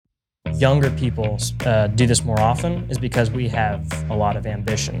younger people do this more often is because we have a lot of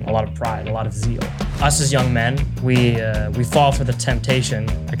ambition, a lot of pride, a lot of zeal. Us as young men, we fall for the temptation.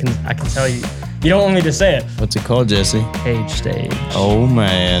 I can tell you. You don't want me to say it. What's it called, Jesse? Cage stage. Oh,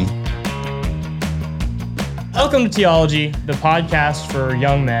 man. Welcome to Teaology, the podcast for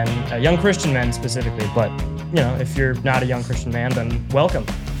young men, young Christian men specifically. But, you know, if you're not a young Christian man, then welcome.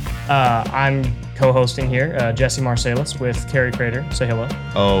 I'm co-hosting here, Jesse Marsalis with Carrie Crater. Say hello.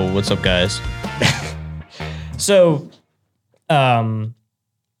 Oh, what's up, guys? So,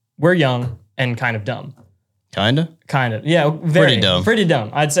 we're young and kind of dumb. Kinda? Kind of. Yeah, very. Pretty dumb. Pretty dumb.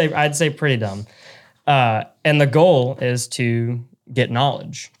 I'd say pretty dumb. And the goal is to get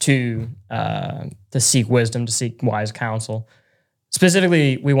knowledge, to seek wisdom, to seek wise counsel.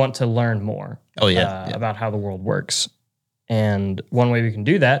 Specifically, we want to learn more about how the world works. And one way we can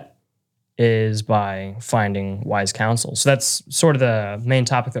do that is by finding wise counsel. So that's sort of the main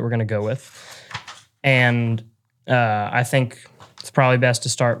topic that we're going to go with. And I think it's probably best to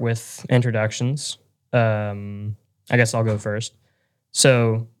start with introductions. I guess I'll go first.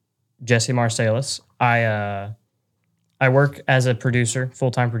 So, Jesse Marsalis, I work as a producer,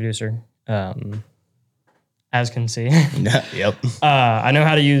 full-time producer, as can see. Yep. I know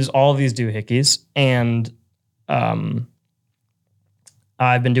how to use all of these doohickeys, and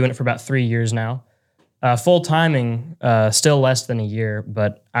I've been doing it for about 3 years now. Full-timing, still less than a year,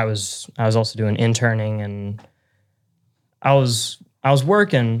 but I was also doing interning, and I was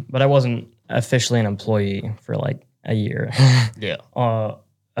working, but I wasn't officially an employee for like a year. Yeah. It was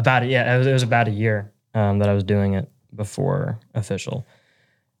about a year that I was doing it before official.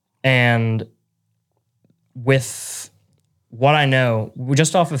 And with what I know,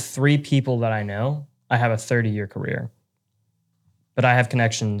 just off of 3 people that I know, I have a 30-year career. But I have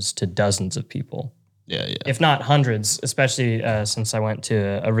connections to dozens of people. Yeah. If not hundreds, especially since I went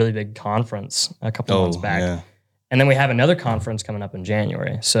to a really big conference a couple months back. Yeah. And then we have another conference coming up in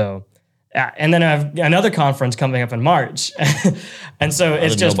January. So, and then I have another conference coming up in March. And so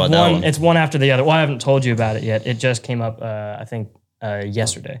it's just one after the other. Well, I haven't told you about it yet. It just came up, I think,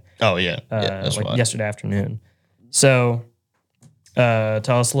 yesterday. Oh, yeah. That's like right. yesterday afternoon. So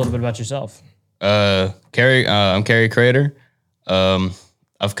tell us a little bit about yourself. Carrie, I'm Carrie Crater.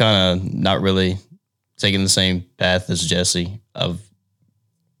 I've kind of not really taken the same path as Jesse.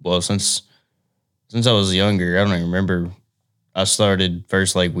 Since I was younger, I don't even remember. I started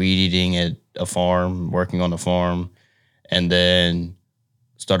first like weed eating at a farm, working on a farm, and then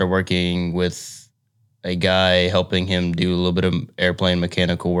started working with a guy, helping him do a little bit of airplane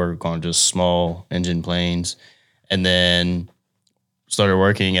mechanical work on just small engine planes, and then started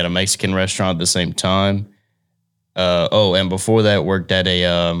working at a Mexican restaurant at the same time. And before that, worked at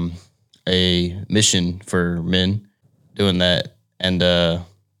a mission for men, doing that, and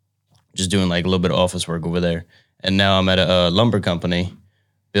just doing like a little bit of office work over there. And now I'm at a lumber company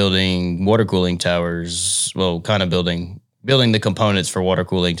building water cooling towers. Well, kind of building the components for water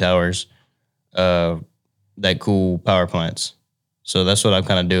cooling towers that cool power plants. So that's what I'm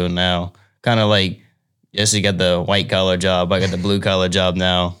kind of doing now. Kind of like Jesse got the white collar job. I got the blue collar job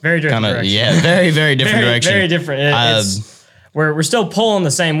now. Very different direction. Yeah, very, very different direction. Very different. We're still pulling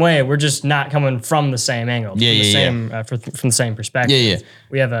the same way. We're just not coming from the same angle. From the same perspective. Yeah.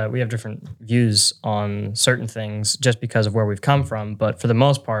 We have different views on certain things just because of where we've come from. But for the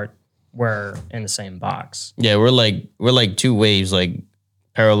most part, we're in the same box. Yeah, we're like two waves, like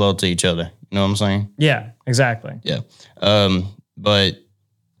parallel to each other. You know what I'm saying? Yeah, exactly. Yeah. But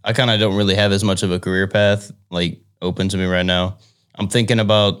I kind of don't really have as much of a career path like open to me right now. I'm thinking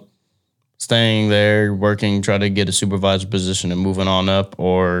about staying there, working, try to get a supervisor position and moving on up,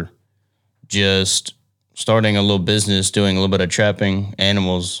 or just starting a little business, doing a little bit of trapping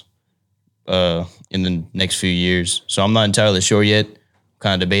animals in the next few years. So I'm not entirely sure yet,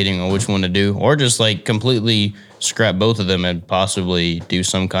 kind of debating on which one to do, or just like completely scrap both of them and possibly do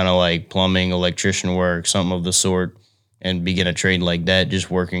some kind of like plumbing, electrician work, something of the sort, and begin a trade like that,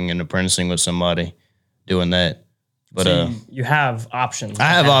 just working and apprenticing with somebody, doing that. But so you have options. I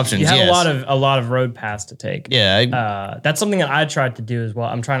have options. You have yes. a lot of road paths to take. Yeah. That's something that I tried to do as well.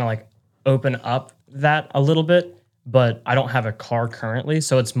 I'm trying to like open up that a little bit, but I don't have a car currently,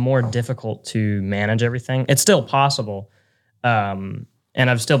 so it's more difficult to manage everything. It's still possible, and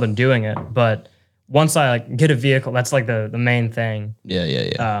I've still been doing it. But once I like get a vehicle, that's like the main thing.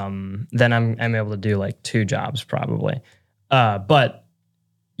 Yeah. Then I'm able to do like 2 jobs probably. But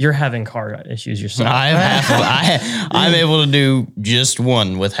you're having car issues yourself. I'm able to do just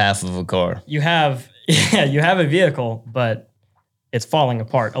one with half of a car. You have a vehicle, but it's falling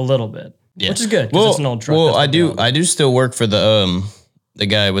apart a little bit, which is good because it's an old truck. Well, I do still work for the the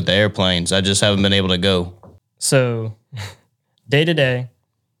guy with the airplanes. I just haven't been able to go. So day to day,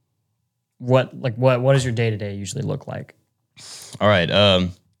 what does your day to day usually look like? All right.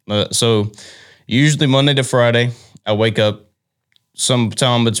 So usually Monday to Friday, I wake up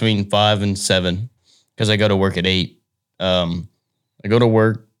sometime between 5 and 7 because I go to work at 8. I go to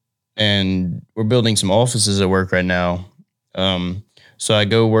work and we're building some offices at work right now. So I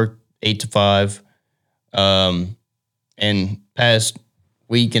go work 8 to 5. And past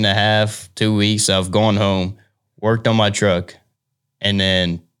week and a half, 2 weeks, I've gone home, worked on my truck, and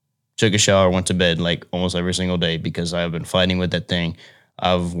then took a shower, went to bed like almost every single day because I've been fighting with that thing.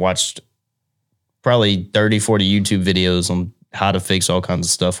 I've watched probably 30, 40 YouTube videos on how to fix all kinds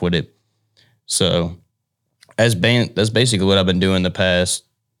of stuff with it. So that's basically what I've been doing the past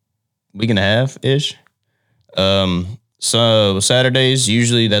week and a half-ish. So Saturdays,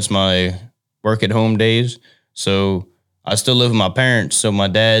 usually that's my work at home days. So I still live with my parents. So my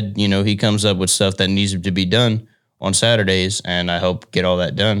dad, he comes up with stuff that needs to be done on Saturdays, and I help get all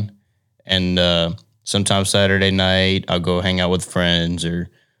that done. And sometimes Saturday night, I'll go hang out with friends or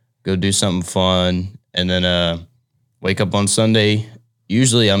go do something fun. And then wake up on Sunday.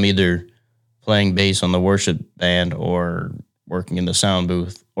 Usually I'm either playing bass on the worship band or working in the sound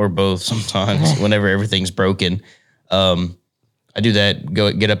booth, or both sometimes whenever everything's broken. I do that,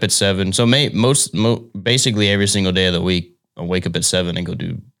 get up at 7. So basically every single day of the week, I'll wake up at 7 and go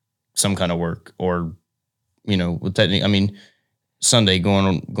do some kind of work, or, Sunday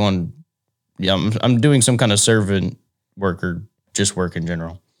going, I'm doing some kind of servant work or just work in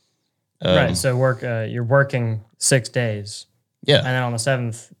general. Right. So you're working 6 days. Yeah. And then on the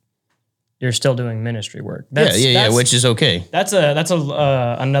 7th, you're still doing ministry work. Which is okay. That's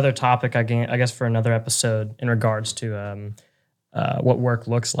another topic, I guess, for another episode in regards to what work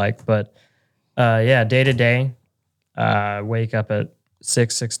looks like. But day to day, wake up at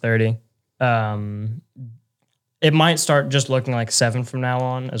 6:30. It might start just looking like 7 from now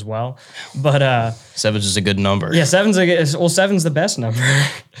on as well. But 7's is a good number. Yeah, 7's the best number.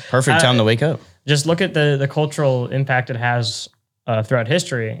 Perfect time to wake up. Just look at the cultural impact it has throughout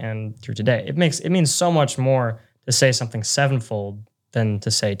history and through today. It means so much more to say something 7-fold than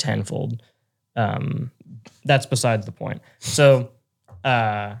to say 10-fold. That's besides the point. So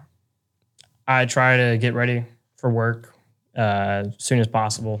I try to get ready for work as soon as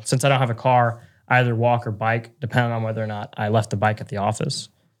possible. Since I don't have a car, I either walk or bike, depending on whether or not I left the bike at the office.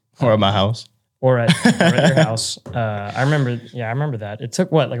 Or at my house. Or at your house. I remember that. It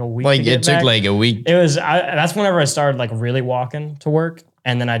took like a week to get back? Took like a week. It was, that's whenever I started like really walking to work.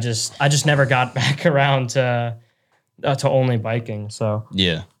 And then I just never got back around to only biking. So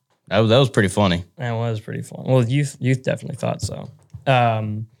yeah, that was pretty funny. That was pretty fun. Well, youth definitely thought so.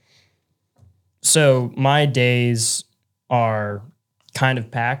 So my days are kind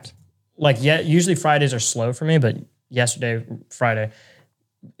of packed. Like, usually Fridays are slow for me, but Friday,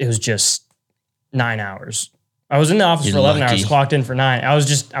 it was just 9 hours. I was in the office for 11 hours, clocked in for 9. I was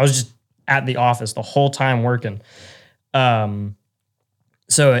just at the office the whole time working. So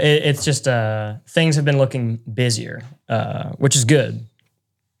it's just things have been looking busier, which is good.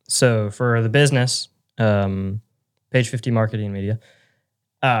 So for the business, Page 50 Marketing and Media,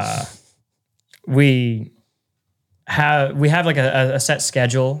 we have like a set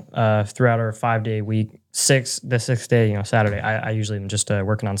schedule throughout our 5-day week. The sixth day, Saturday, I usually am just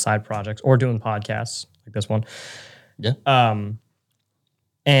working on side projects or doing podcasts like this one. Yeah.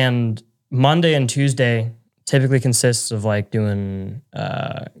 And Monday and Tuesday typically consists of like doing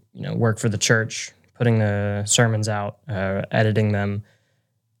work for the church, putting the sermons out, editing them,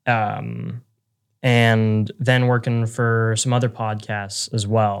 and then working for some other podcasts as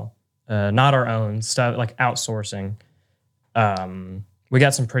well. Not our own stuff, like outsourcing. We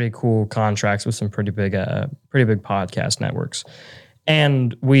got some pretty cool contracts with some pretty big podcast networks,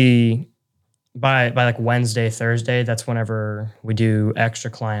 and we by like Wednesday, Thursday, that's whenever we do extra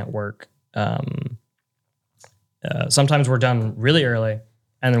client work. Sometimes we're done really early,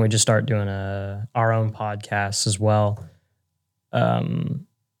 and then we just start doing our own podcasts as well,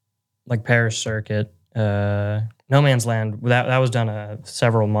 like Parish Circuit, No Man's Land. That was done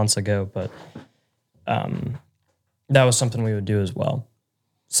several months ago, but that was something we would do as well.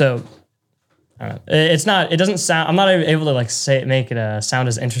 So it doesn't sound, I'm not able to like make it sound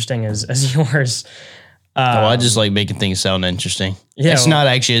as interesting as yours. I just like making things sound interesting. Yeah, it's not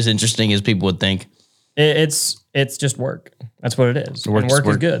actually as interesting as people would think. It's just work. That's what it is. And work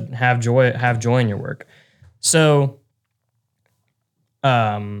is good. Have joy in your work. So,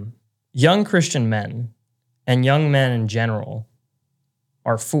 young Christian men and young men in general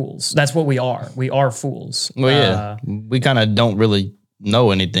are fools. That's what we are. We are fools. Well, yeah, we kind of don't really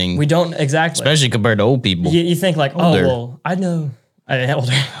know anything. We don't exactly, especially compared to old people. You think like, Older. oh well, I know.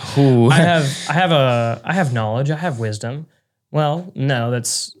 Older. Ooh. I have knowledge. I have wisdom. Well, no,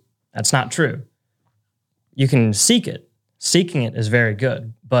 that's not true. You can seek it. Seeking it is very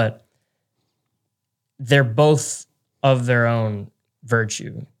good, but they're both of their own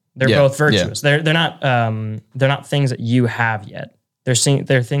virtue. They're both virtuous. They're not things that you have yet.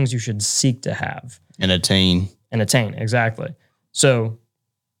 They're things you should seek to have and attain. Exactly. So,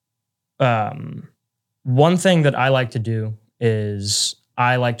 one thing that I like to do is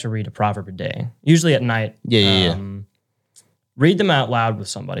I like to read a proverb a day, usually at night. Read them out loud with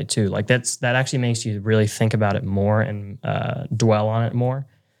somebody too. Like that actually makes you really think about it more and dwell on it more.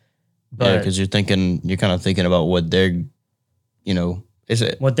 But because you're kind of thinking about what they're, is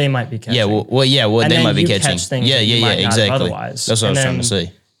it what they might be catching? Yeah, what they might be catching. Catch things exactly. Otherwise, that's what I was trying to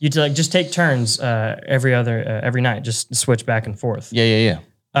say. You just take turns every night, just switch back and forth. Yeah.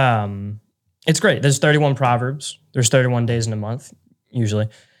 It's great. There's 31 proverbs. There's 31 days in a month, usually.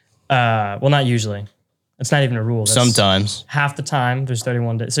 Well, not usually. It's not even a rule. That's sometimes. Half the time, there's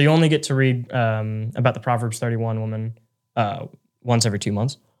 31 days. So you only get to read about the Proverbs 31 woman once every 2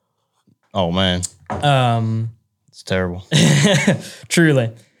 months. Oh, man. It's terrible.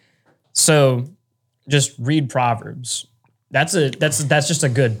 Truly. So just read Proverbs. That's just a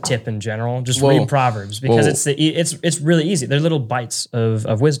good tip in general. Just read Proverbs because it's really easy. They're little bites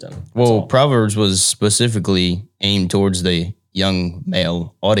of wisdom. Proverbs was specifically aimed towards the young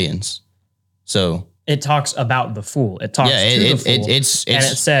male audience. So it talks about the fool. It talks to the fool. And it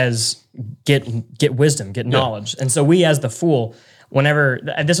says get wisdom, get knowledge. And so we as the fool, whenever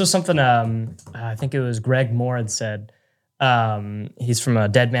this was something I think it was Greg Moore had said. He's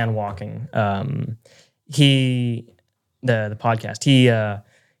from Dead Man Walking. The podcast.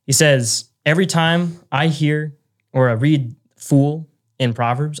 He says, every time I hear or I read fool in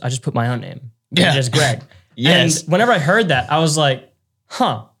Proverbs, I just put my own name. Yeah. Just Greg. Yes. And whenever I heard that, I was like,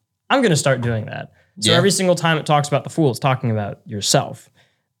 I'm going to start doing that. So every single time it talks about the fool, it's talking about yourself.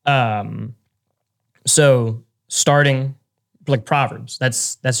 So starting like Proverbs,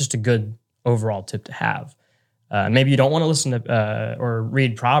 that's just a good overall tip to have. Maybe you don't want to listen to or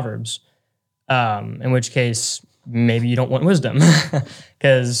read Proverbs, in which case maybe you don't want wisdom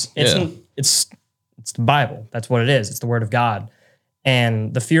because it's the Bible. That's what it is. It's the Word of God.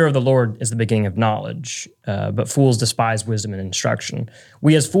 And the fear of the Lord is the beginning of knowledge, but fools despise wisdom and instruction.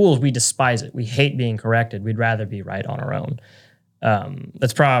 We as fools, we despise it. We hate being corrected. We'd rather be right on our own.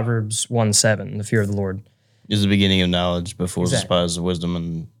 That's Proverbs 1:7, the fear of the Lord. Is the beginning of knowledge, but fools despise wisdom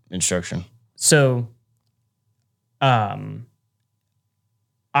and instruction. So I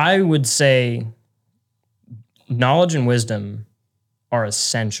would say knowledge and wisdom are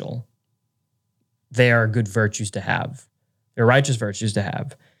essential. They are good virtues to have. They're righteous virtues to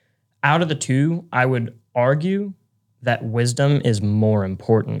have. Out of the two, I would argue that wisdom is more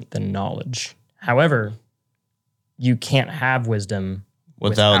important than knowledge. However, you can't have wisdom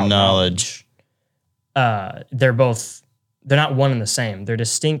without knowledge. They're not one and the same. They're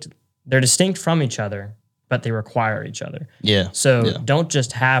distinct from each other, but they require each other. Yeah. So don't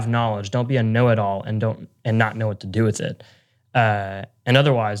just have knowledge. Don't be a know-it-all and not know what to do with it. And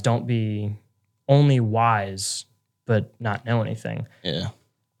otherwise, don't be only wise but not know anything. Yeah.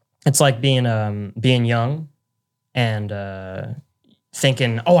 It's like being young and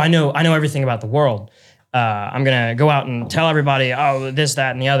thinking, I know everything about the world. I'm gonna go out and tell everybody, this,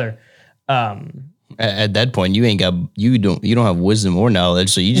 that, and the other. At that point, you don't have wisdom or knowledge,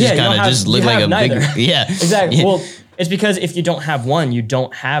 so you just kind of just look like a neither. big Exactly. Yeah. Well, it's because if you don't have one, you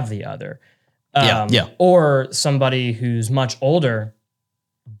don't have the other. Or somebody who's much older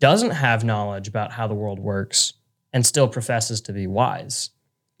doesn't have knowledge about how the world works and still professes to be wise.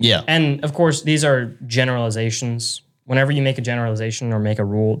 Yeah. And of course, these are generalizations. Whenever you make a generalization or make a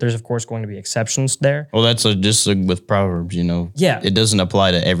rule, there's of course going to be exceptions there. Well, that's just with Proverbs, Yeah. It doesn't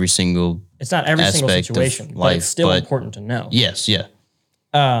apply to every single It's not every single situation, but it's still important to know. Yes, yeah.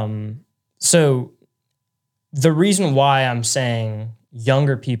 So the reason why I'm saying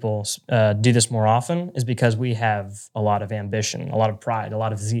younger people do this more often is because we have a lot of ambition, a lot of pride, a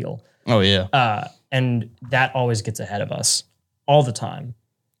lot of zeal. Oh, yeah. And that always gets ahead of us all the time.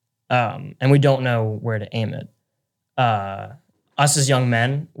 And we don't know where to aim it. Us as young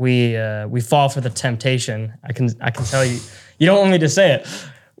men, we fall for the temptation. I can tell you, you don't want me to say it.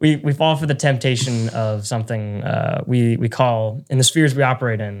 We fall for the temptation of something we call, in the spheres we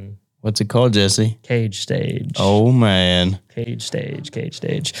operate in. What's it called, Jesse? Cage stage. Oh, man. Cage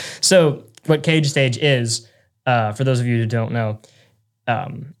stage. So what cage stage is, for those of you who don't know,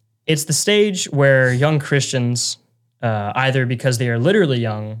 it's the stage where young Christians either because they are literally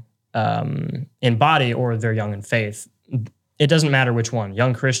young in body or they're young in faith. It doesn't matter which one.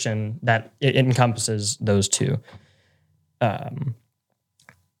 Young Christian, that it encompasses those two.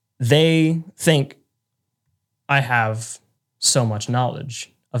 They think I have so much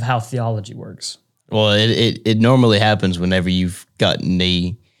knowledge of how theology works. Well, it normally happens whenever you've gotten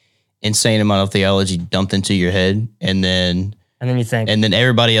a insane amount of theology dumped into your head, and then you think, and then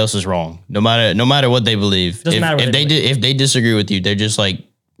everybody else is wrong, no matter what they believe. If they disagree with you, they're just like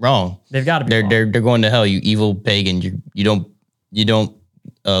wrong. They've got to be. They're going to hell. You evil pagan. You don't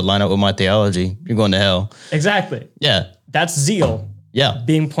line up with my theology. You're going to hell. Exactly. Yeah. That's zeal. Yeah.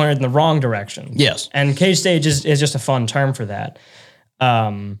 Being pointed in the wrong direction. Yes. And cage stage is just a fun term for that.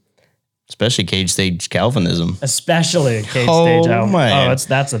 Especially cage stage Calvinism. Especially cage Oh, stage. man.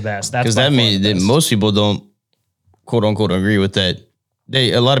 That's the best. That's Because that means that most people don't, quote unquote, agree with that.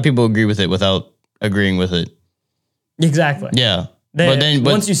 A lot of people agree with it without agreeing with it. Exactly. Yeah. But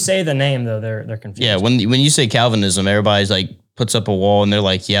once you say the name, though, they're confused. Yeah. When you say Calvinism, everybody's like puts up a wall and they're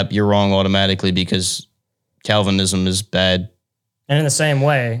like, "Yep, you're wrong automatically because Calvinism is bad." And in the same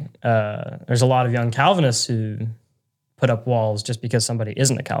way, there's a lot of young Calvinists who put up walls just because somebody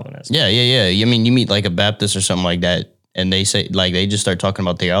isn't a Calvinist. Yeah. I mean, you meet like a Baptist or something like that, and they say like they just start talking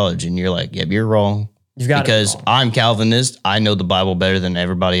about theology, and you're like, "Yep, you're wrong." You've got because I'm Calvinist. I know the Bible better than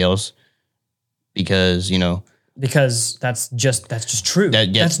everybody else. Because that's just true.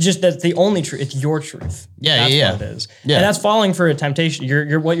 That's the only truth. It's your truth. Yeah, that's what it is. Yeah. And that's falling for a temptation.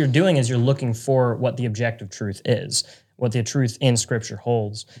 What you're doing is you're looking for what the objective truth is, what the truth in Scripture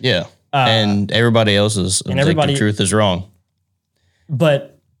holds. Yeah. And everybody else's objective truth is wrong.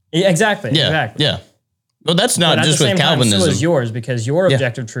 But exactly. Yeah. Exactly. Yeah. Well, that's not just with Calvinism. So is yours, because your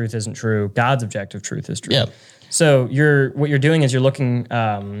objective truth isn't true. God's objective truth is true. Yeah. So what you're doing is you're looking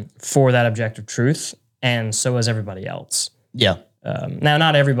for that objective truth, and so is everybody else. Yeah. Now,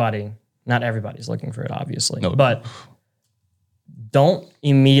 not everybody's looking for it, obviously. No. But don't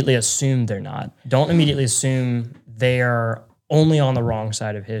immediately assume they're not. Don't immediately assume they are only on the wrong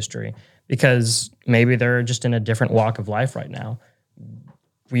side of history, because maybe they're just in a different walk of life right now.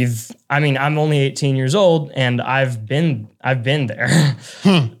 I'm only 18 years old, and I've been there.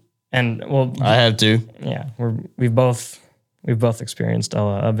 And well, I have to. Yeah, we've both experienced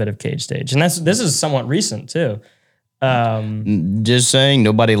a bit of cage stage, and this is somewhat recent too. Just saying,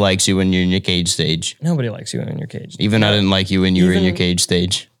 nobody likes you when you're in your cage stage. Nobody likes you when you're in your cage. Even I didn't like you when you were in your cage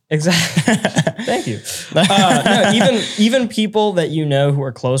stage. Exactly. Thank you. Even people that you know who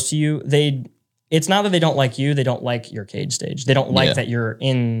are close to you, it's not that they don't like you, they don't like your cage stage. They don't like that you're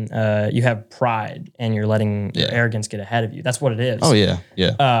in, you have pride and you're letting your arrogance get ahead of you. That's what it is. Oh, yeah,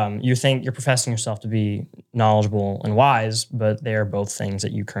 yeah. You think you're professing yourself to be knowledgeable and wise, but they are both things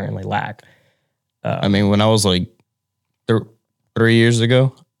that you currently lack. When I was like 3 years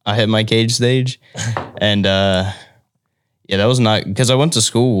ago, I hit my cage stage. And that was not, because I went to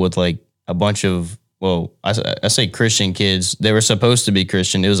school with like a bunch of, I say Christian kids. They were supposed to be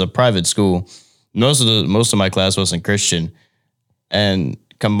Christian. It was a private school. Most of my class wasn't Christian, and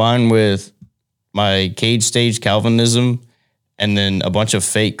combined with my cage stage Calvinism, and then a bunch of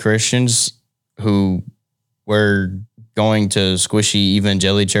fake Christians who were going to squishy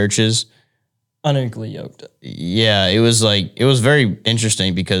evangelical churches, unequally yoked. Yeah, it was very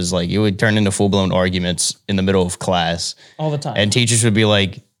interesting because like it would turn into full blown arguments in the middle of class all the time, and teachers would be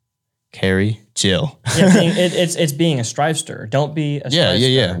like, "Carrie, chill." Yeah, it's being a strifester. Don't be a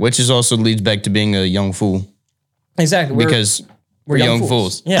strifester. Yeah. Which is also leads back to being a young fool. Exactly. Because we're young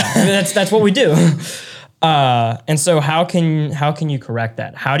fools. Yeah, that's what we do. And so how can you correct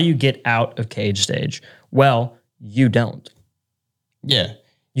that? How do you get out of cage stage? Well, you don't. Yeah.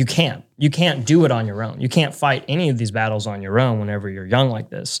 You can't. You can't do it on your own. You can't fight any of these battles on your own whenever you're young like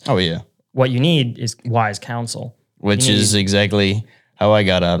this. Oh, yeah. What you need is wise counsel. Which is exactly how I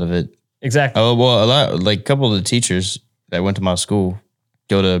got out of it. Exactly. Oh, well, a couple of the teachers that went to my school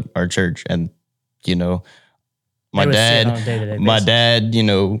go to our church, and, my dad,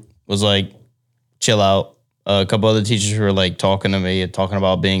 was like, chill out. A couple other teachers were like talking to me, talking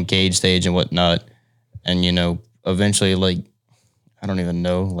about being cage stage and whatnot. And, eventually, like, I don't even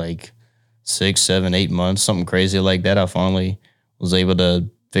know, like 6, 7, 8 months, something crazy like that, I finally was able to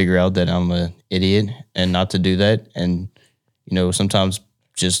figure out that I'm an idiot and not to do that. And, sometimes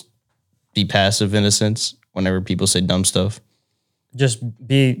just be passive in a sense whenever people say dumb stuff. Just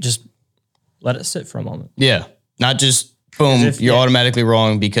let it sit for a moment. Yeah. Not just, boom, you're automatically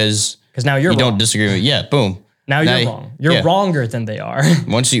wrong because now you don't disagree with. Yeah, boom. Now you're wrong. You're wronger than they are.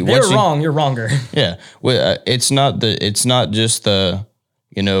 They're wrong, you're wronger. Yeah. Well, it's not just the,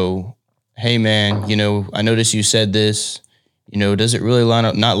 hey man, I noticed you said this, does it really line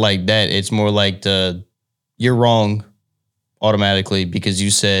up? Not like that. It's more like you're wrong automatically because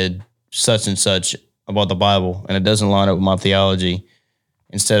you said such and such about the Bible and it doesn't line up with my theology.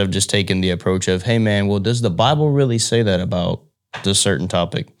 Instead of just taking the approach of, hey man, well, does the Bible really say that about this certain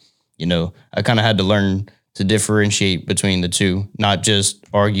topic? I kind of had to learn to differentiate between the two, not just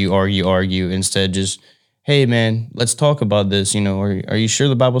argue. Instead, just, hey man, let's talk about this. Are you sure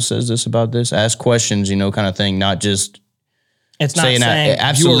the Bible says this about this? Ask questions, kind of thing, not just it's not saying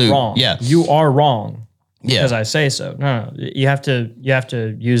absolute, you're wrong. Yeah. You are wrong because Yeah. I say so. No, you have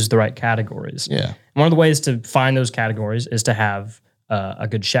to use the right categories. Yeah. One of the ways to find those categories is to have a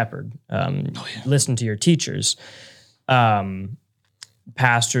good shepherd. Listen to your teachers.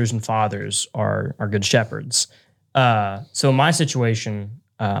 Pastors and fathers are good shepherds. So in my situation,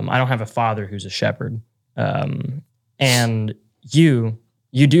 I don't have a father who's a shepherd. And you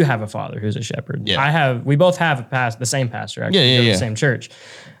do have a father who's a shepherd. Yeah. We both have the same pastor, actually. Yeah. We go to the same church.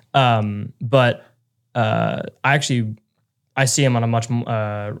 But I see him on a much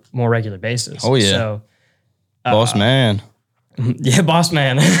more regular basis. Oh, yeah. So, Boss man. Yeah, boss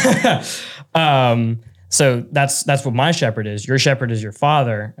man. So that's what my shepherd is. Your shepherd is your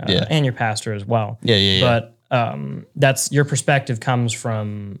father and your pastor as well. Yeah. But that's your perspective comes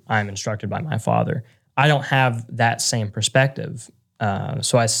from I'm instructed by my father. I don't have that same perspective.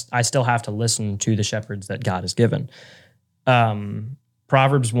 So I still have to listen to the shepherds that God has given.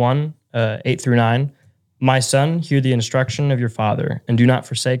 Proverbs 1, 8 through 9. My son, hear the instruction of your father, and do not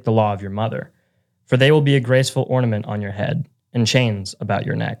forsake the law of your mother. For they will be a graceful ornament on your head and chains about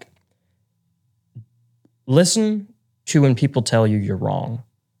your neck. Listen to when people tell you you're wrong,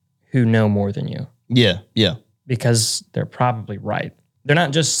 who know more than you. Yeah. Because they're probably right. They're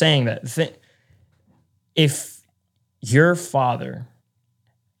not just saying that. If your father,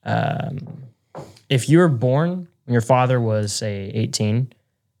 if you were born when your father was, say, 18,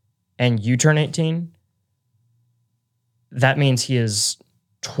 and you turn 18, that means he is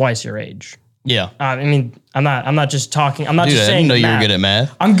twice your age. Yeah. I mean, I'm not just talking. I'm not Dude, just I saying. didn't know math. you were good at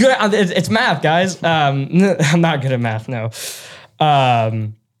math. I'm good. It's math, guys. I'm not good at math. No.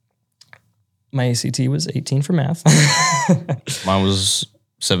 My ACT was 18 for math. Mine was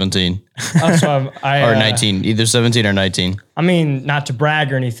 17. So or 19. Either 17 or 19. I mean, not to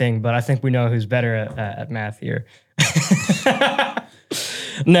brag or anything, but I think we know who's better at math here.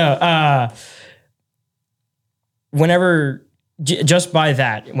 No. Just by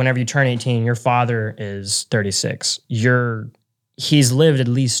that, whenever you turn 18, your father is 36. He's lived at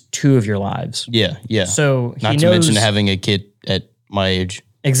least 2 of your lives. Yeah. So not to mention having a kid at my age.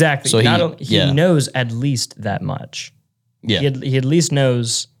 Exactly. So he knows at least that much. Yeah. He at least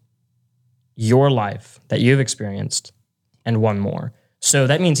knows your life that you've experienced and one more. So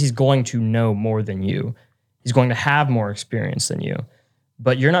that means he's going to know more than you. He's going to have more experience than you.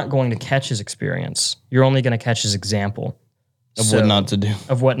 But you're not going to catch his experience. You're only going to catch his example. Of what not to do.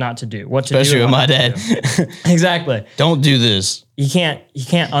 Of what not to do. Especially with my dad. Exactly. Don't do this. He can't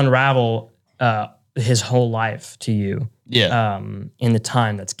unravel his whole life to you. Yeah. In the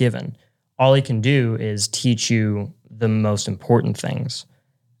time that's given. All he can do is teach you the most important things.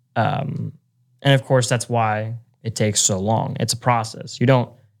 And of course, that's why it takes so long. It's a process.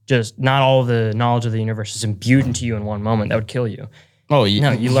 Not all the knowledge of the universe is imbued into you in one moment. That would kill you. Oh, yeah.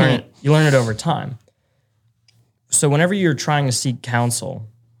 No, you learn it. You learn it over time. So whenever you're trying to seek counsel,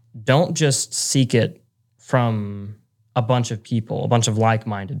 don't just seek it from a bunch of people, a bunch of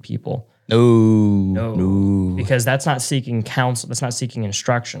like-minded people. No. Because that's not seeking counsel. That's not seeking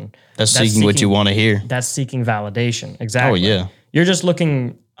instruction. That's seeking what you want to hear. That's seeking validation. Exactly. Oh, yeah. You're just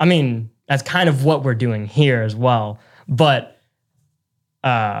looking, that's kind of what we're doing here as well. But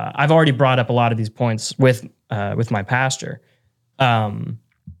I've already brought up a lot of these points with my pastor.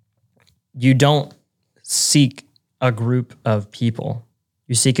 You don't seek a group of people.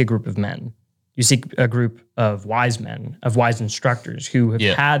 You seek a group of men. You seek a group of wise men, of wise instructors who have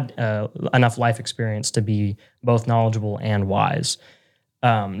had enough life experience to be both knowledgeable and wise.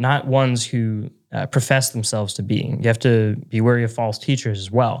 Not ones who profess themselves to be. You have to be wary of false teachers as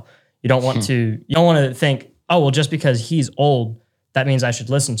well. You don't want to think, oh, well, just because he's old, that means I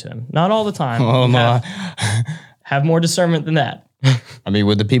should listen to him. Not all the time. Oh, no. Have more discernment than that.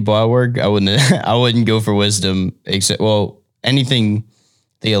 With the people I work, I wouldn't go for wisdom except anything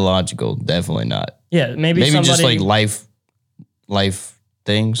theological, definitely not. Yeah, maybe just like life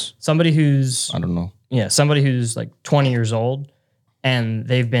things. Somebody who's I don't know. Yeah, somebody who's like 20 years old and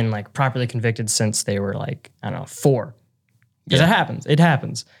they've been like properly convicted since they were like, I don't know, 4. Because it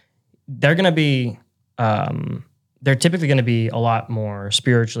happens. They're going to be they're typically going to be a lot more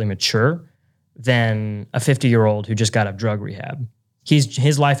spiritually mature than a 50-year-old who just got out of drug rehab.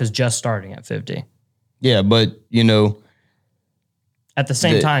 His life is just starting at 50. Yeah, but you know, at the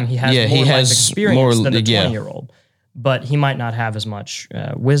same time, he has more life experience than the 20-year-old, but he might not have as much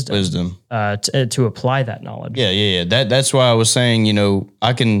wisdom to apply that knowledge. Yeah. That's why I was saying, you know,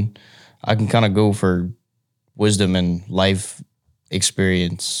 I can kind of go for wisdom and life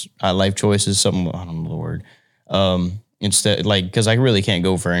experience, life choices, something, I don't know the word. Instead, like, because I really can't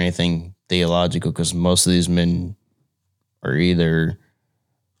go for anything theological because most of these men are either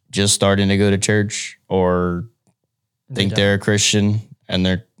just starting to go to church or think they're a Christian and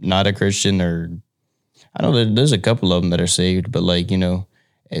they're not a Christian, or I don't know, there's a couple of them that are saved, but like, you know,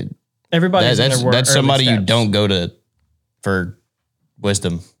 everybody's that's somebody steps. You don't go to for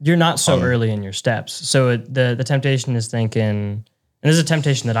wisdom. You're not so early in your steps. So the temptation is thinking, and this is a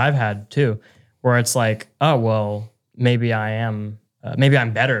temptation that I've had too, where it's like, oh, well, maybe I'm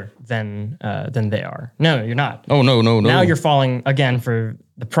better than they are. No, you're not. Oh, no. Now you're falling again for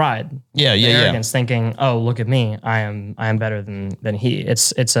the pride. Yeah. Arrogance, thinking, oh, look at me. I am better than he.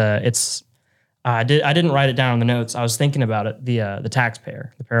 I didn't write it down in the notes. I was thinking about it. The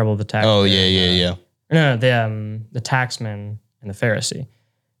taxpayer, the parable of the taxpayer. Oh, yeah. No, the taxman and the Pharisee.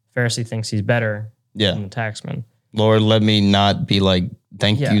 Pharisee thinks he's better than the taxman. Lord, let me not be like,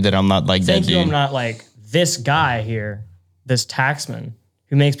 thank you that I'm not like that dude. Thank you I'm not like this guy here, this taxman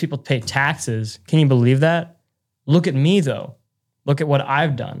who makes people pay taxes. Can you believe that? Look at me though. Look at what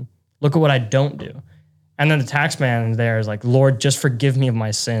I've done. Look at what I don't do. And then the taxman there is like, Lord, just forgive me of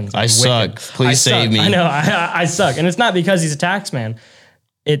my sins. I suck. Please save me. I know, I suck. And it's not because he's a taxman.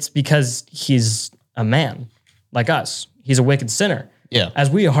 It's because he's a man like us. He's a wicked sinner. Yeah. As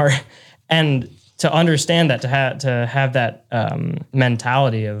we are. And to understand that, to have that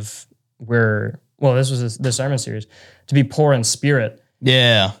mentality of this was the sermon series, to be poor in spirit.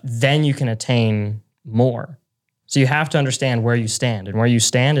 Yeah. Then you can attain more. So you have to understand where you stand. And where you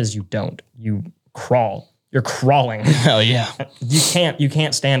stand is you don't. You crawl. You're crawling. Oh yeah. You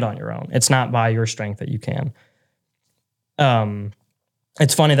can't stand on your own. It's not by your strength that you can.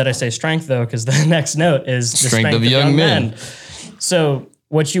 It's funny that I say strength though, because the next note is the strength of young men. So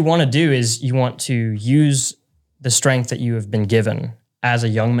what you want to do is you want to use the strength that you have been given as a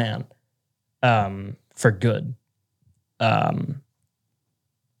young man for good.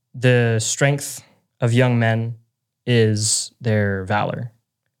 The strength of young men is their valor.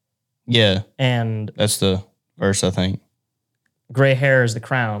 Yeah. And that's the verse, I think. Gray hair is the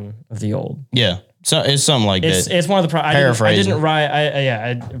crown of the old. Yeah. So it's something like that. It's one of the I didn't write.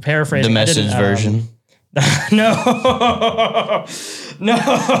 I paraphrased the message version. No.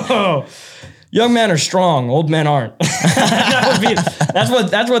 Young men are strong. Old men aren't. That's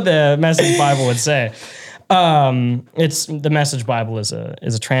what the Message Bible would say. It's the Message Bible is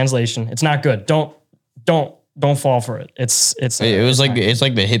a translation. It's not good. Don't fall for it. It's like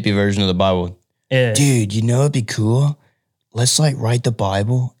the hippie version of the Bible. Dude, you know it'd be cool? Let's like write the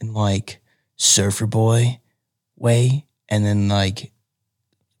Bible in like surfer boy way and then like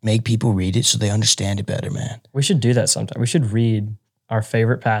make people read it so they understand it better, man. We should do that sometime. We should read our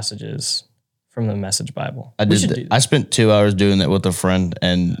favorite passages from the Message Bible. I spent 2 hours doing that with a friend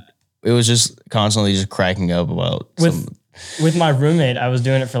and it was just constantly just cracking up about with my roommate, I was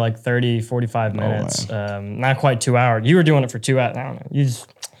doing it for like 30, 45 minutes. Not quite 2 hours. You were doing it for 2 hours. I don't know.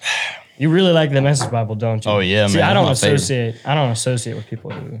 You really like the Message Bible, don't you? Oh yeah, see, man. I don't associate with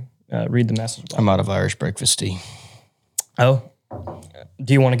people who read the Message Bible. I'm out of Irish breakfast tea. Oh,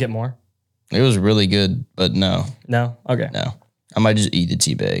 do you want to get more? It was really good, but no. No? Okay. No. I might just eat the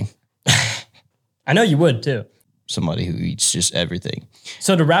tea bag. I know you would too. Somebody who eats just everything.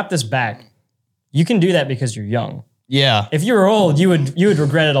 So to wrap this back, you can do that because you're young. Yeah. If you were old, you would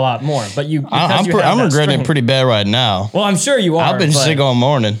regret it a lot more. But I'm regretting it pretty bad right now. Well, I'm sure you are. I've been sick all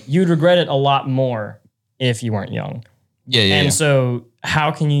morning. You'd regret it a lot more if you weren't young. Yeah. And so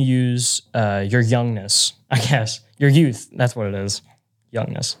how can you use your youngness, I guess, your youth, that's what it is,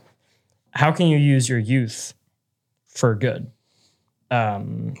 youngness. How can you use your youth for good? By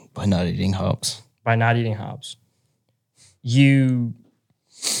not eating hops. By not eating hops. Your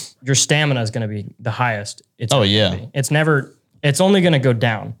stamina is going to be the highest. It's only going to go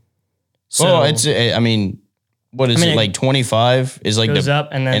down. So, like 25 is like goes up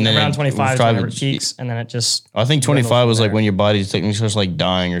and then around 25 is whenever it peaks and then it just. I think 25 was like when your body's technically starts like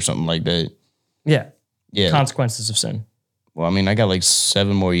dying or something like that. Yeah. Yeah. Consequences of sin. Well, I mean, I got like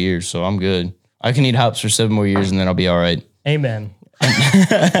 7 more years, so I'm good. I can eat hops for 7 more years and then I'll be all right. Amen.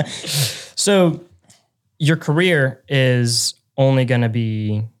 So your career is only going to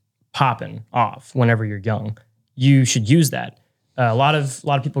be popping off whenever you're young. you should use that. A lot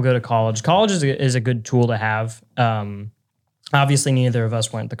of people go to college. College is a good tool to have. Obviously, neither of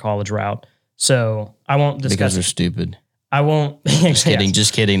us went the college route, so I won't discuss. Because we're stupid. I won't. Just kidding.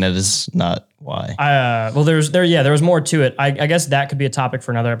 Just kidding. That is not why. Well, there was more to it. I guess that could be a topic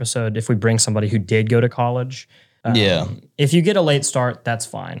for another episode if we bring somebody who did go to college. If you get a late start, that's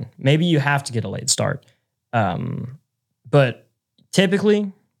fine. Maybe you have to get a late start. But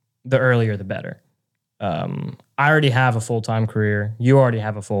typically, the earlier the better. I already have a full-time career. You already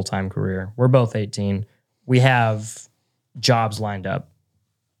have a full-time career. We're both 18. We have jobs lined up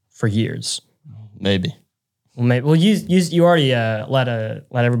for years. Maybe. Well, you already let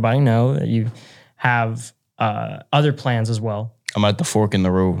everybody know that you have other plans as well. I'm at the fork in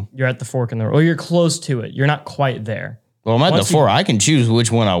the road. You're at the fork in the road. Or you're close to it. You're not quite there. Well, I'm at the fork. I can choose which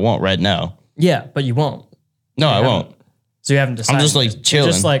one I want right now. Yeah, but you won't. No, I won't. So you haven't decided. I'm just like chilling.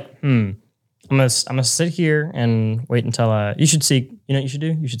 You're just like, I'm gonna sit here and wait until you should seek. You know what you should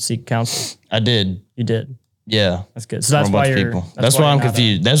do? You should seek counsel. I did. You did. Yeah. That's good. So that's why you're. That's why I'm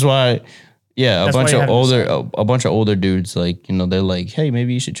confused. That's why. Yeah, a bunch of older dudes, like, you know, they're like, hey,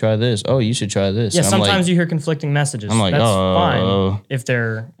 maybe you should try this. Oh, you should try this. Yeah, sometimes you hear conflicting messages. I'm like, that's fine if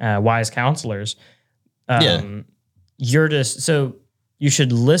they're wise counselors. You're just, so you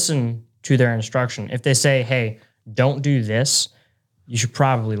should listen to their instruction. If they say, hey, don't do this, you should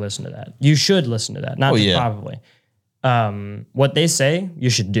probably listen to that. You should listen to that, not just probably. What they say, you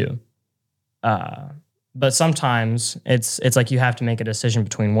should do. But sometimes it's like you have to make a decision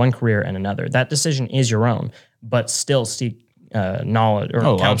between one career and another. That decision is your own, but still seek knowledge or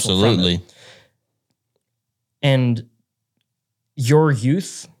counsel absolutely. from it. And your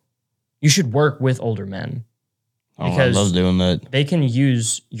youth, you should work with older men because I love doing that. They can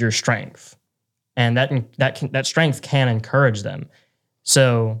use your strength, and that strength can encourage them.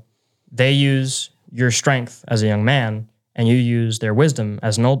 So they use your strength as a young man, and you use their wisdom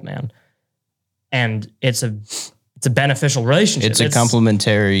as an old man. And it's a beneficial relationship. It's a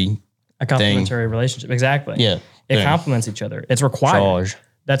complementary relationship. Exactly. Yeah. It complements each other. It's required. Shaj.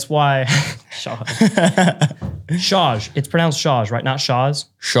 That's why Shaj. It's pronounced Shaj, right? Not Shaz.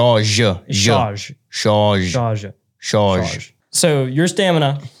 Shaj. Shaj. Shaj. Shaj. So your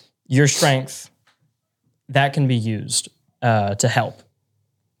stamina, your strength, that can be used to help.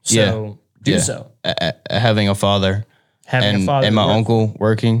 So do so. Having a father. And my uncle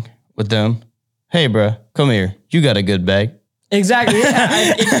working with them. Hey, bro, come here. You got a good bag. Exactly.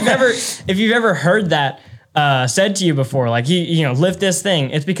 Yeah. If you've ever heard that said to you before, like you lift this thing,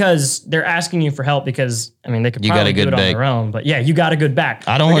 it's because they're asking you for help because they could probably do it on their own. But yeah, you got a good back.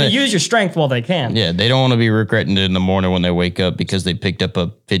 I don't want to use your strength while they can. Yeah, they don't want to be regretting it in the morning when they wake up because they picked up a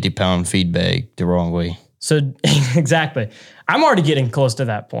 50-pound feed bag the wrong way. So exactly, I'm already getting close to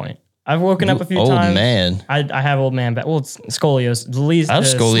that point. I've woken up a few times. Old man. I have old man back. Well, it's scoliosis. The least. I have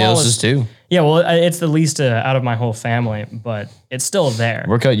scoliosis too. Yeah, well, it's the least out of my whole family, but it's still there.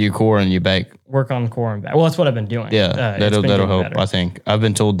 Work out your core and your back. Work on core and back. Well, that's what I've been doing. Yeah, that'll help, better. I think. I've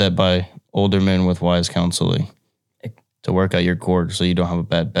been told that by older men with wise counseling to work out your core so you don't have a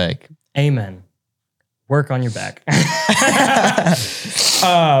bad back. Amen. Work on your back.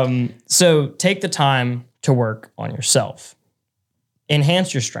 So take the time to work on yourself.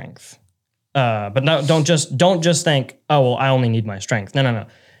 Enhance your strength, but no, don't just think, oh well, I only need my strength. No.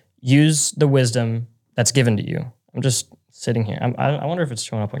 Use the wisdom that's given to you. I'm just sitting here. I wonder if it's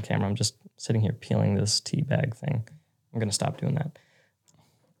showing up on camera. I'm just sitting here peeling this tea bag thing. I'm gonna stop doing that.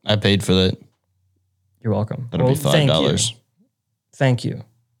 I paid for that. You're welcome. That'll be $5. Thank you.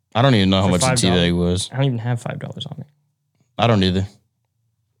 I don't even know how much the tea bag was. I don't even have $5 on me. I don't either.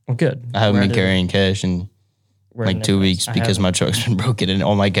 Well, good. I haven't been carrying cash in like 2 weeks because my truck's been broken and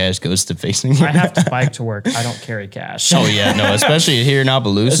all my cash goes to fixing it. I have to bike to work. I don't carry cash. Oh yeah, no, especially here in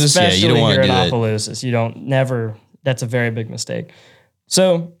Opelousas. Yeah, you don't want to do that. Opelousas, you don't never. That's a very big mistake.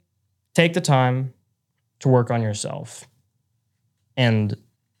 So take the time to work on yourself. And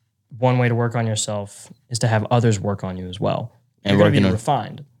one way to work on yourself is to have others work on you as well. You're going to be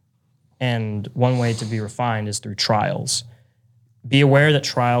refined. And one way to be refined is through trials. Be aware that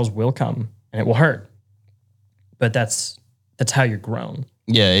trials will come and it will hurt. But that's how you're grown.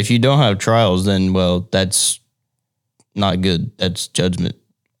 Yeah, if you don't have trials, then, well, that's not good. That's judgment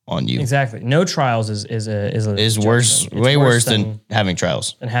on you. Exactly. No trials is worse, way worse than having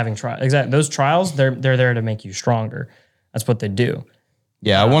trials. Exactly. Those trials, they're there to make you stronger. That's what they do.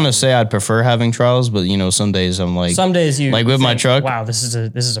 Yeah, I want to say I'd prefer having trials, but some days I'm like, some days you like with my truck. Wow, this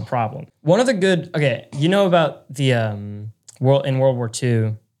is a problem. One of the good. Okay, you know about the in World War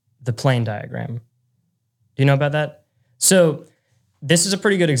II, the plane diagram. Do you know about that? So this is a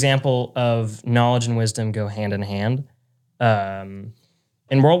pretty good example of knowledge and wisdom go hand in hand.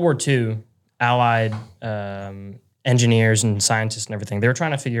 In World War II, Allied engineers and scientists and everything, they were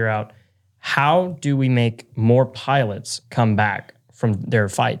trying to figure out how do we make more pilots come back from their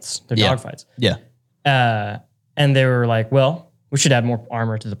fights, their dogfights. Yeah. And they were like, well, we should add more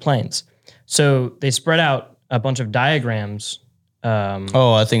armor to the planes. So they spread out a bunch of diagrams.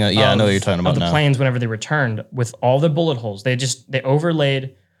 I think, I know what you're talking about of the now. planes whenever they returned with all the bullet holes. They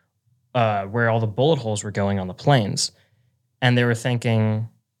overlaid where all the bullet holes were going on the planes. And they were thinking,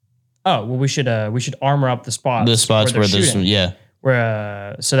 oh, well, we should armor up the spots. The spots where this, yeah.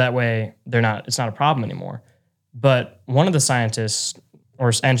 So that way it's not a problem anymore. But one of the scientists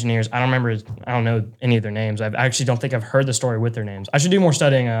or engineers, I don't know any of their names. I actually don't think I've heard the story with their names. I should do more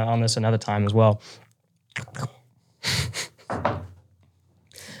studying on this another time as well.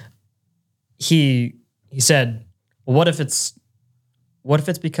 He said, well, what if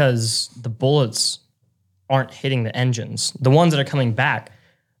it's because the bullets aren't hitting the engines? The ones that are coming back,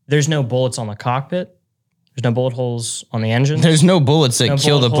 there's no bullets on the cockpit. There's no bullet holes on the engine. There's no bullets that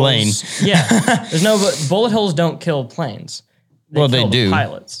kill the plane. Yeah. There's no bullet holes don't kill planes. They do.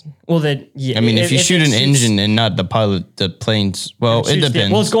 Pilots. Well, yeah. I mean, if you shoot an engine and not the pilot, the planes, well, it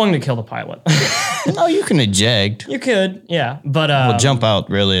depends. It's going to kill the pilot. No, you can eject. You could, yeah. But jump out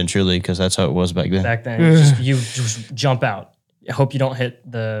really and truly because that's how it was back then. Back then, you just jump out. I hope you don't hit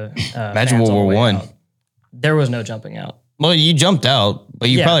the Imagine World War I. There was no jumping out. Well, you jumped out, but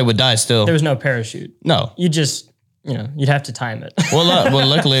you probably would die still. There was no parachute. No. You just, you'd have to time it. Well,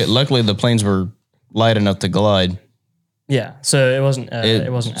 luckily the planes were light enough to glide. Yeah, so it wasn't. It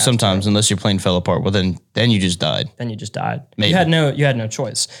wasn't. Sometimes, unless your plane fell apart, well, then you just died. Then you just died. Maybe. You had no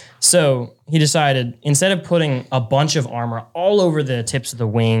choice. So he decided, instead of putting a bunch of armor all over the tips of the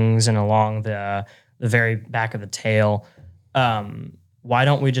wings and along the very back of the tail, why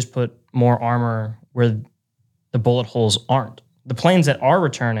don't we just put more armor where the bullet holes aren't? The planes that are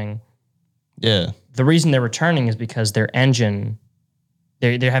returning, the reason they're returning is because their engine,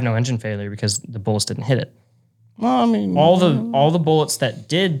 they have no engine failure because the bullets didn't hit it. Well, I mean, all the bullets that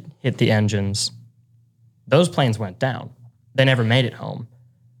did hit the those planes went down. They never made it home.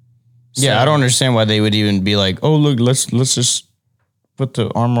 So, I don't understand why they would even be like, oh, look, let's just put the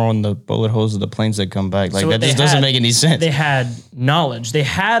armor on the bullet holes of the planes that come back. Like, that just doesn't make any sense. They had knowledge. They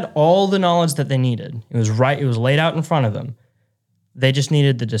had all the knowledge that they needed. It was laid out in front of them. They just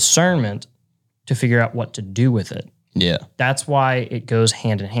needed the discernment to figure out what to do with it. Yeah. That's why it goes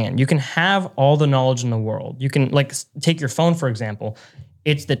hand in hand. You can have all the knowledge in the world. You can, take your phone, for example.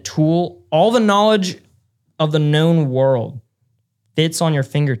 It's the tool. All the knowledge of the known world fits on your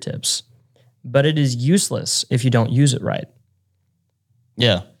fingertips, but it is useless if you don't use it right.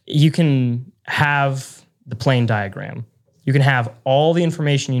 Yeah. You can have the plane diagram. You can have all the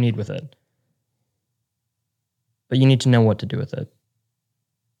information you need with it, but you need to know what to do with it.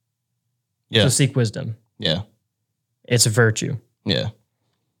 Yeah. So seek wisdom. Yeah. It's a virtue. Yeah.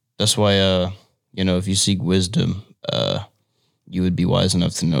 That's why, if you seek wisdom, you would be wise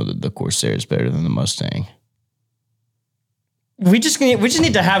enough to know that the Corsair is better than the Mustang. We just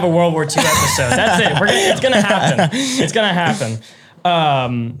need to have a World War II episode. That's it. It's going to happen. It's going to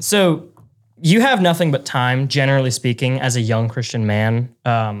happen. So you have nothing but time, generally speaking, as a young Christian man.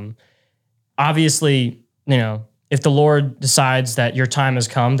 Obviously, if the Lord decides that your time has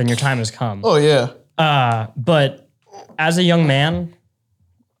come, then your time has come. Oh, yeah. But as a young man,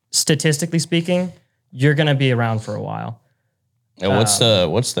 statistically speaking, you're going to be around for a while. And what's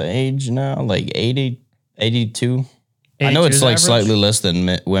the age now? Like 80, 82? I know it's like average? slightly less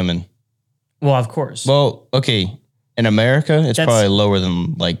than women. Well, of course. Well, okay. In America, it's probably lower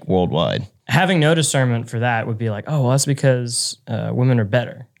than like worldwide. Having no discernment for that would be like, oh, well, that's because women are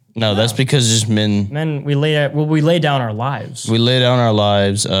better. No, that's because just men. Men, we lay down our lives. We lay down our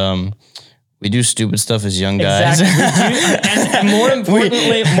lives. We do stupid stuff as young guys. Exactly. And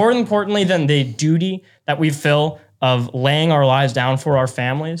more importantly than the duty that we feel of laying our lives down for our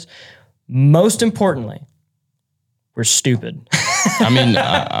families, most importantly, we're stupid. I mean,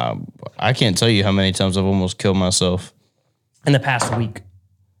 I can't tell you how many times I've almost killed myself. In the past week.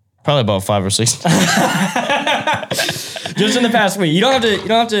 Probably about 5 or 6 Just in the past week. You don't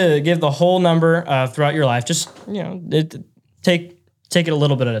have to give the whole number throughout your life. Just, take it a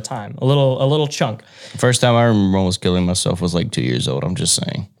little bit at a time, a little chunk. First time I remember almost killing myself was like 2 years old. I'm just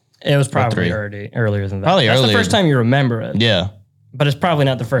saying. It was probably earlier than that. Probably That's earlier. the first time you remember it. Yeah. But it's probably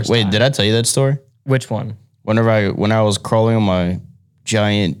not the first time. Wait, did I tell you that story? Which one? When I was crawling on my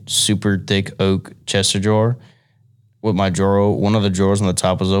giant, super thick oak Chester drawer with my drawer, one of the drawers on the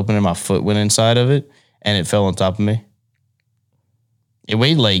top was open and my foot went inside of it and it fell on top of me. It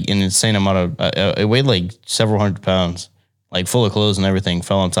weighed like an insane amount of. It weighed like several hundred pounds, like full of clothes and everything.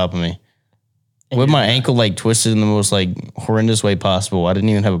 Fell on top of me, with my ankle like twisted in the most like horrendous way possible. I didn't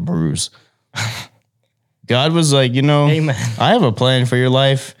even have a bruise. God was like, Amen. I have a plan for your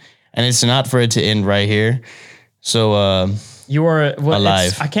life, and it's not for it to end right here. So you are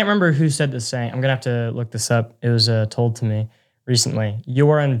alive. I can't remember who said this saying. I'm gonna have to look this up. It was told to me recently. You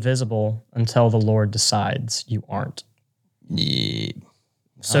are invisible until the Lord decides you aren't. Yeah.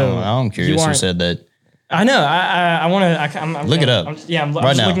 So I'm curious who said that. I know. I want to. I'm look it up. I'm just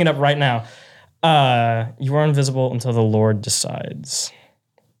looking it up right now. You are invisible until the Lord decides.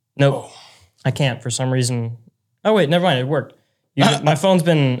 Nope. I can't for some reason. Oh wait, never mind. It worked. My phone's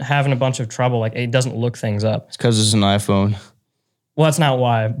been having a bunch of trouble. Like it doesn't look things up. It's because it's an iPhone. Well, that's not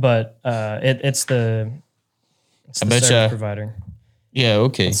why, but it's the service provider. Yeah.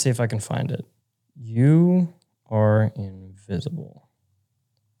 Okay. Let's see if I can find it. You are invisible.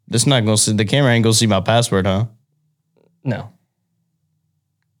 This not gonna see the camera ain't gonna see my password, huh? No.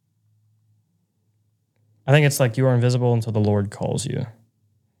 I think it's like you are invisible until the Lord calls you.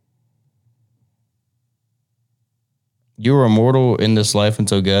 You are immortal in this life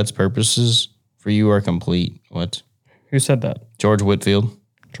until God's purposes for you are complete. What? Who said that? George Whitefield.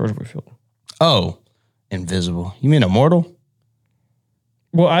 George Whitefield. Oh, invisible. You mean immortal?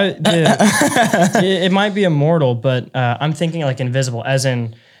 Well, it might be immortal, but I'm thinking like invisible, as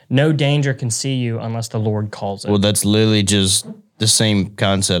in no danger can see you unless the Lord calls it. Well, that's literally just the same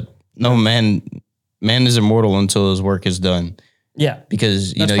concept. No, man is immortal until his work is done. Yeah,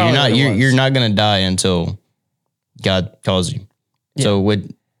 because you're not gonna die until God calls you. Yeah. So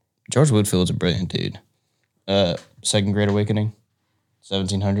George Whitefield's a brilliant dude. Second Great Awakening,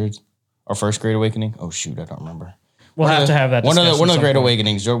 1700s, or First Great Awakening. Oh shoot, I don't remember. We'll have to have that. One of the Great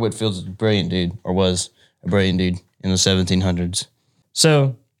Awakenings. George Whitefield's a brilliant dude, or was a brilliant dude in the 1700s.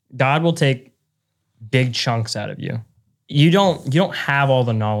 So God will take big chunks out of you. You don't have all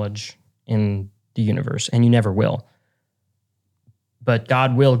the knowledge in the universe, and you never will. But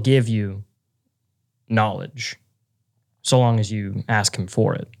God will give you knowledge, so long as you ask Him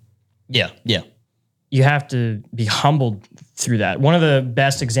for it. Yeah. You have to be humbled through that. One of the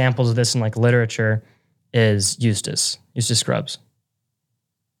best examples of this in like literature is Eustace Scruggs.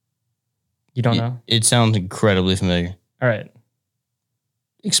 You don't know? It sounds incredibly familiar. All right.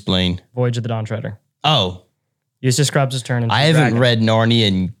 Explain. Voyage of the Dawn Treader. Oh. Eustace Scruggs' turn into I haven't read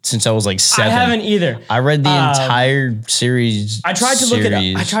Narnia since I was like 7. I haven't either. I read the entire series. I tried to look it up.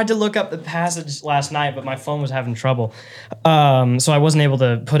 I tried to look up the passage last night, but my phone was having trouble. So I wasn't able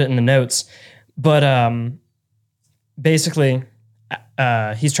to put it in the notes. But basically,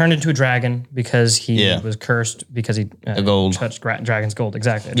 he's turned into a dragon because he was cursed because he touched dragon's gold.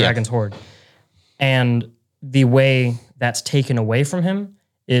 Exactly. Dragon's hoard. And the way that's taken away from him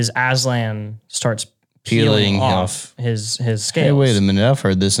is Aslan starts peeling off his scales. Hey, wait a minute. I've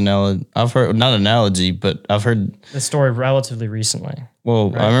heard this analogy. I've heard, not analogy, but I've heard the story relatively recently.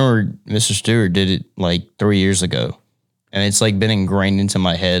 Well, right? I remember Mr. Stewart did it like 3 years ago. And it's like been ingrained into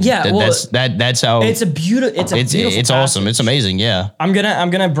my head. Yeah, that's how it's a beautiful. It's awesome. It's amazing. Yeah, I'm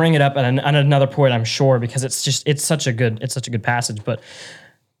gonna bring it up at another point, I'm sure, because it's such a good passage. But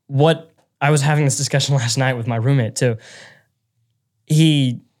what I was having this discussion last night with my roommate too.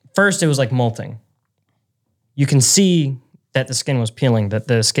 First it was like molting. You can see that the skin was peeling, that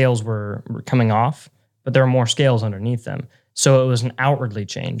the scales were coming off, but there were more scales underneath them. So it was an outwardly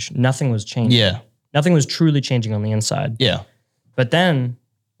change. Nothing was changing. Yeah. Nothing was truly changing on the inside. Yeah. But then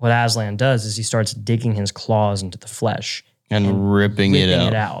what Aslan does is he starts digging his claws into the flesh. And ripping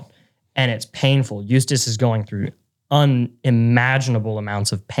it out. And it's painful. Eustace is going through unimaginable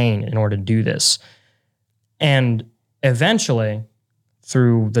amounts of pain in order to do this. And eventually,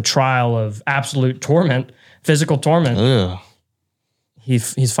 through the trial of absolute torment, physical torment,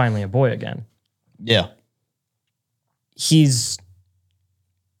 he's finally a boy again. Yeah.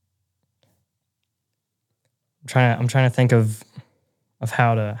 I'm trying to think of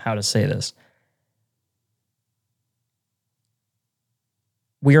how to say this.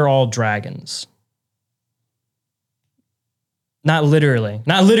 We are all dragons. Not literally.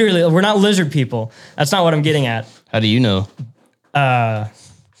 We're not lizard people. That's not what I'm getting at. How do you know?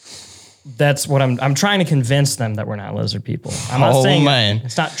 That's what I'm trying to convince them that we're not lizard people. I'm not saying man.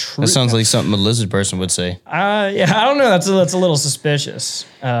 It's not true. That sounds like something a lizard person would say. Yeah, I don't know. That's a little suspicious.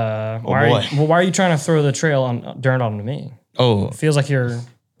 Why are you trying to throw the trail on dirt onto me? Oh, it feels like you're,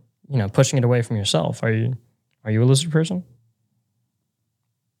 pushing it away from yourself. Are you a lizard person?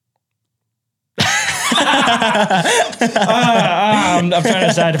 I'm trying to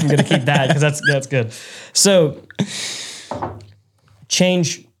decide if I'm going to keep that because that's good. So,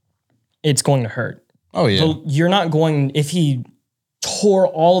 change, it's going to hurt. Oh, yeah. So you're not going, if he tore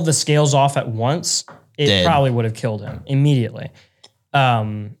all of the scales off at once, it Dead. probably would have killed him immediately.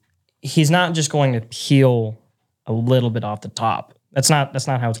 He's not just going to peel a little bit off the top. That's not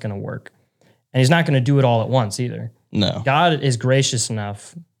how it's going to work. And he's not going to do it all at once either. No. God is gracious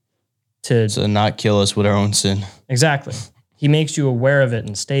enough to not kill us with our own sin. Exactly. He makes you aware of it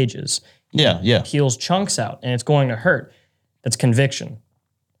in stages. Yeah. Peels chunks out, and it's going to hurt. That's conviction.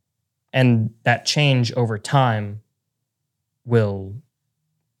 And that change over time will,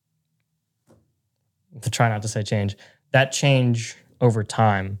 to try not to say change, that change over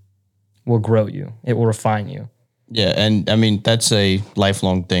time will grow you. It will refine you. Yeah, and I mean, that's a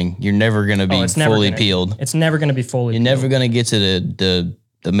lifelong thing. You're never going to be fully peeled. It's never going to be fully peeled. You're never going to get to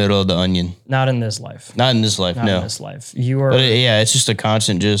the middle of the onion. Not in this life. Not in this life, Not no. in this life. You are. But it's just a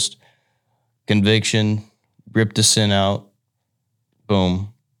constant just conviction, rip the sin out,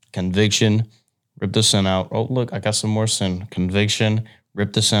 boom. Conviction, rip the sin out. Oh, look, I got some more sin. Conviction,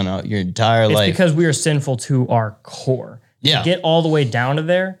 rip the sin out. Your entire life. It's because we are sinful to our core. Yeah. To get all the way down to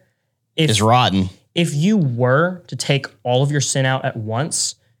there. It's rotten. If you were to take all of your sin out at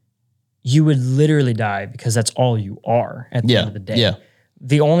once, you would literally die because that's all you are at the end of the day. Yeah.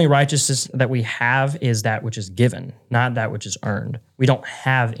 The only righteousness that we have is that which is given, not that which is earned. We don't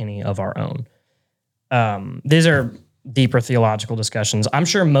have any of our own. These are deeper theological discussions. I'm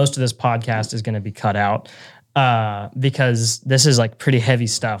sure most of this podcast is going to be cut out because this is like pretty heavy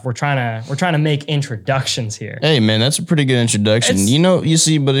stuff. We're trying to make introductions here. Hey man, that's a pretty good introduction.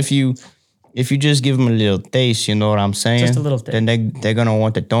 But if you just give them a little taste, you know what I'm saying? Just a little taste. Then they're gonna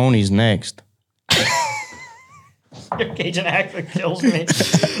want the Tonys next. Your Cajun accent kills me.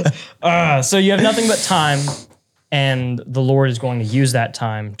 So you have nothing but time, and the Lord is going to use that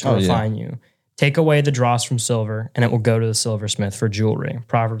time to refine you. Take away the dross from silver, and it will go to the silversmith for jewelry.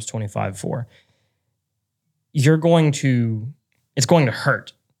 Proverbs 25:4. It's going to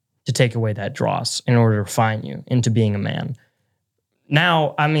hurt to take away that dross in order to refine you into being a man.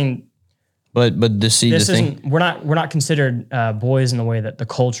 Now, I mean, but the thing, we're not considered boys in the way that the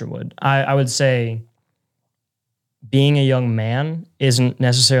culture would. I would say being a young man isn't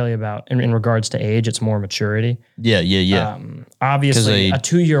necessarily about in regards to age. It's more maturity. Yeah. Obviously, a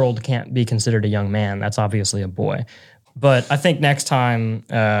 2-year-old can't be considered a young man. That's obviously a boy. But I think next time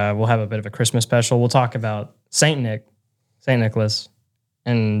we'll have a bit of a Christmas special. We'll talk about Saint Nicholas,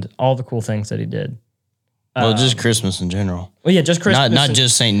 and all the cool things that he did. Well, just Christmas in general. Well, yeah, just Christmas. Not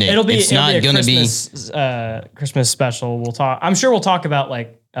just Saint Nick. It'll be Christmas, Christmas special. I'm sure we'll talk about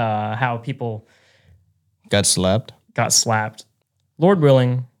like how people got slapped. Lord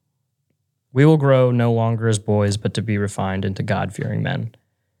willing, we will grow no longer as boys, but to be refined into God-fearing men.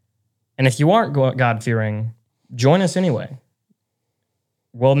 And if you aren't God-fearing, join us anyway.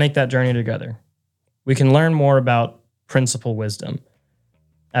 We'll make that journey together. We can learn more about principal wisdom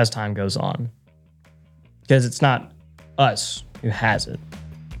as time goes on. Because it's not us who has it,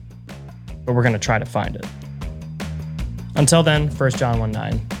 but we're going to try to find it. Until then, 1 John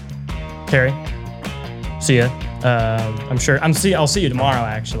 1:9. Terry, see ya. I'll see you tomorrow,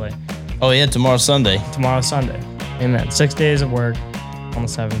 actually. Oh, yeah, tomorrow's Sunday. Amen. 6 days of work, on the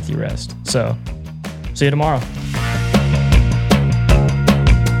 7th you rest. So, see you tomorrow.